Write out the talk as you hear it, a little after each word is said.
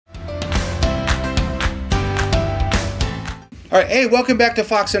All right, hey, welcome back to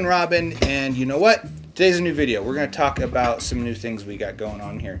Fox and Robyn, and you know what? Today's a new video. We're going to talk about some new things we got going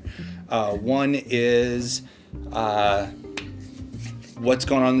on here. One is what's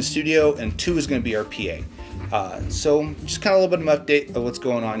going on in the studio, and two is going to be our PA. So just kind of a little bit of an update of what's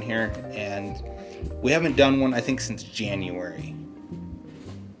going on here, and we haven't done one, I think, since January.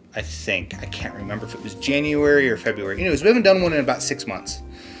 I can't remember if it was January or February. Anyways, we haven't done one in about 6 months.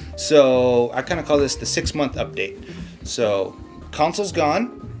 So I kind of call this the 6-month update. So console's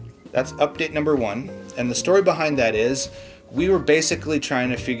gone. That's update number 1. And the story behind that is we were basically trying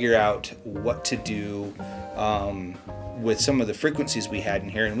to figure out what to do with some of the frequencies we had in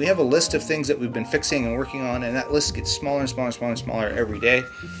here. And we have a list of things that we've been fixing and working on, and that list gets smaller and smaller and smaller and smaller every day.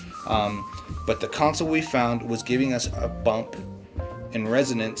 But the console we found was giving us a bump in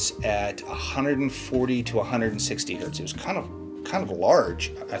resonance at 140 to 160 hertz. It was kind of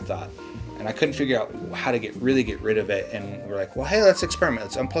large, I thought, and I couldn't figure out how to really get rid of it. And we're like, well, hey, let's experiment.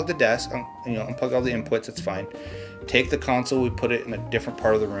 Let's unplug the desk, unplug all the inputs. It's fine. Take the console, we put it in a different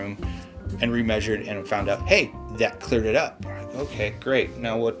part of the room, and remeasured, and found out, hey, that cleared it up. We're like, okay, great.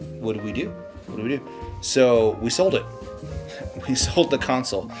 Now what do we do? So we sold it. We sold the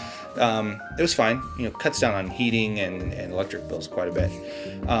console. It was fine, cuts down on heating and electric bills quite a bit.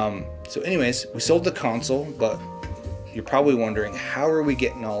 So anyways, we sold the console, but you're probably wondering, how are we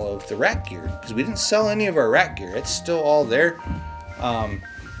getting all of the rack gear? Because we didn't sell any of our rack gear. It's still all there.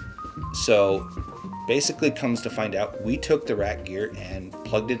 So basically comes to find out, we took the rack gear and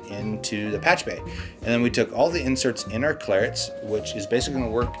plugged it into the patch bay. And then we took all the inserts in our clarets, which is basically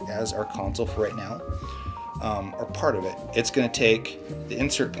going to work as our console for right now. Or part of it. It's going to take the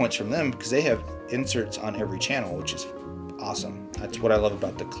insert points from them, because they have inserts on every channel, which is awesome. That's what I love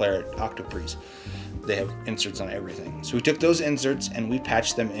about the Claret Octopres. They have inserts on everything. So we took those inserts and we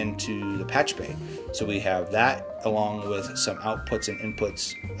patched them into the patch bay. So we have that along with some outputs and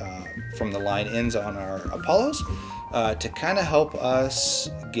inputs from the line ins on our Apollos to kind of help us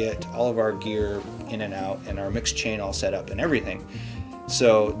get all of our gear in and out and our mix chain all set up and everything.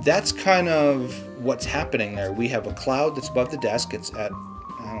 So that's kind of what's happening there. We have a cloud that's above the desk. It's at,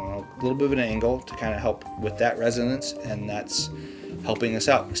 I don't know, a little bit of an angle to kind of help with that resonance, and that's helping us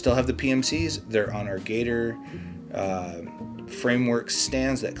out. We still have the PMCs. They're on our Gator framework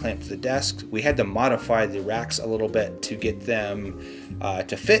stands that clamp to the desk. We had to modify the racks a little bit to get them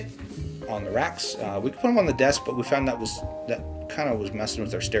to fit on the racks. We could put them on the desk, but we found that kind of was messing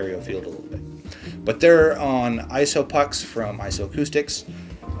with our stereo field a little bit. But they're on ISO pucks from ISO Acoustics.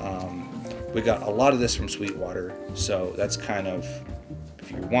 We got a lot of this from Sweetwater, so that's kind of, if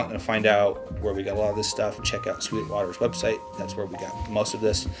you're wanting to find out where we got a lot of this stuff, check out Sweetwater's website. That's where we got most of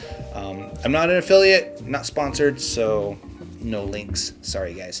this. I'm not an affiliate, not sponsored, so no links.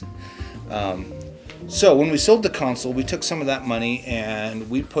 Sorry, guys. So when we sold the console, we took some of that money and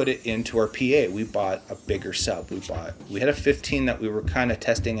we put it into our PA. We bought a bigger sub. We had a 15 that we were kind of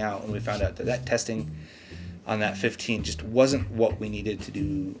testing out, and we found out that testing on that 15 just wasn't what we needed to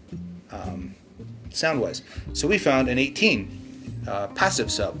do sound-wise. So we found an 18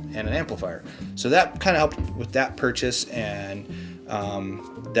 passive sub and an amplifier. So that kind of helped with that purchase, and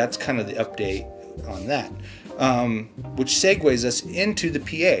that's kind of the update on that, which segues us into the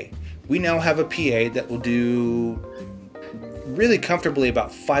PA. We now have a PA that will do really comfortably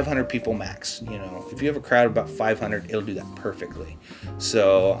about 500 people max. If you have a crowd of about 500, it'll do that perfectly.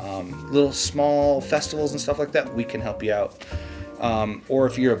 So little small festivals and stuff like that, we can help you out. Or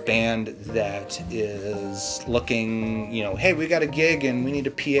if you're a band that is looking, hey, we got a gig and we need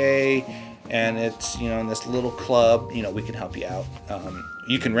a PA, and it's in this little club, we can help you out.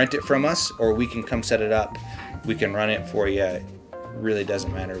 You can rent it from us, or we can come set it up. We can run it for you. It really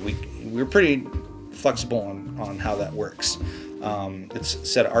doesn't matter. We're pretty flexible on how that works. It's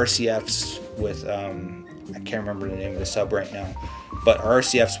set of RCFs with I can't remember the name of the sub right now, but our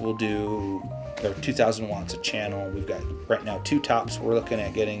RCFs will do, they're 2,000 watts a channel. We've got right now 2 tops. We're looking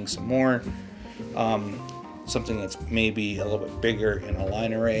at getting some more, something that's maybe a little bit bigger in a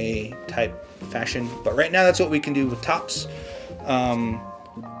line array type fashion, but right now that's what we can do with tops.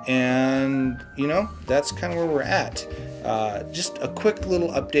 And that's kind of where we're at. Just a quick little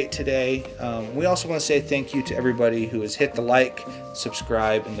update today. We also want to say thank you to everybody who has hit the like,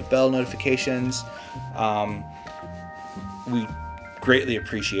 subscribe, and the bell notifications. We greatly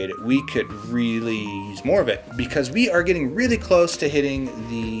appreciate it. We could really use more of it, because we are getting really close to hitting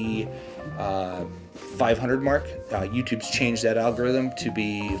the 500 mark. YouTube's changed that algorithm to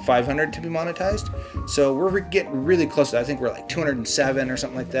be 500 to be monetized. So we're getting really close to that. I think we're like 207 or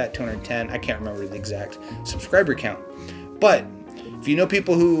something like that, 210. I can't remember the exact subscriber count. But if you know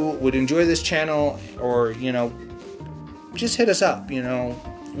people who would enjoy this channel, or just hit us up. You know,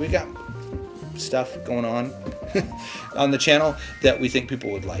 we got stuff going on on the channel that we think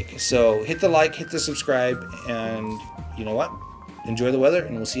people would like. So hit the like, hit the subscribe, and you know what? Enjoy the weather,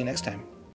 and we'll see you next time.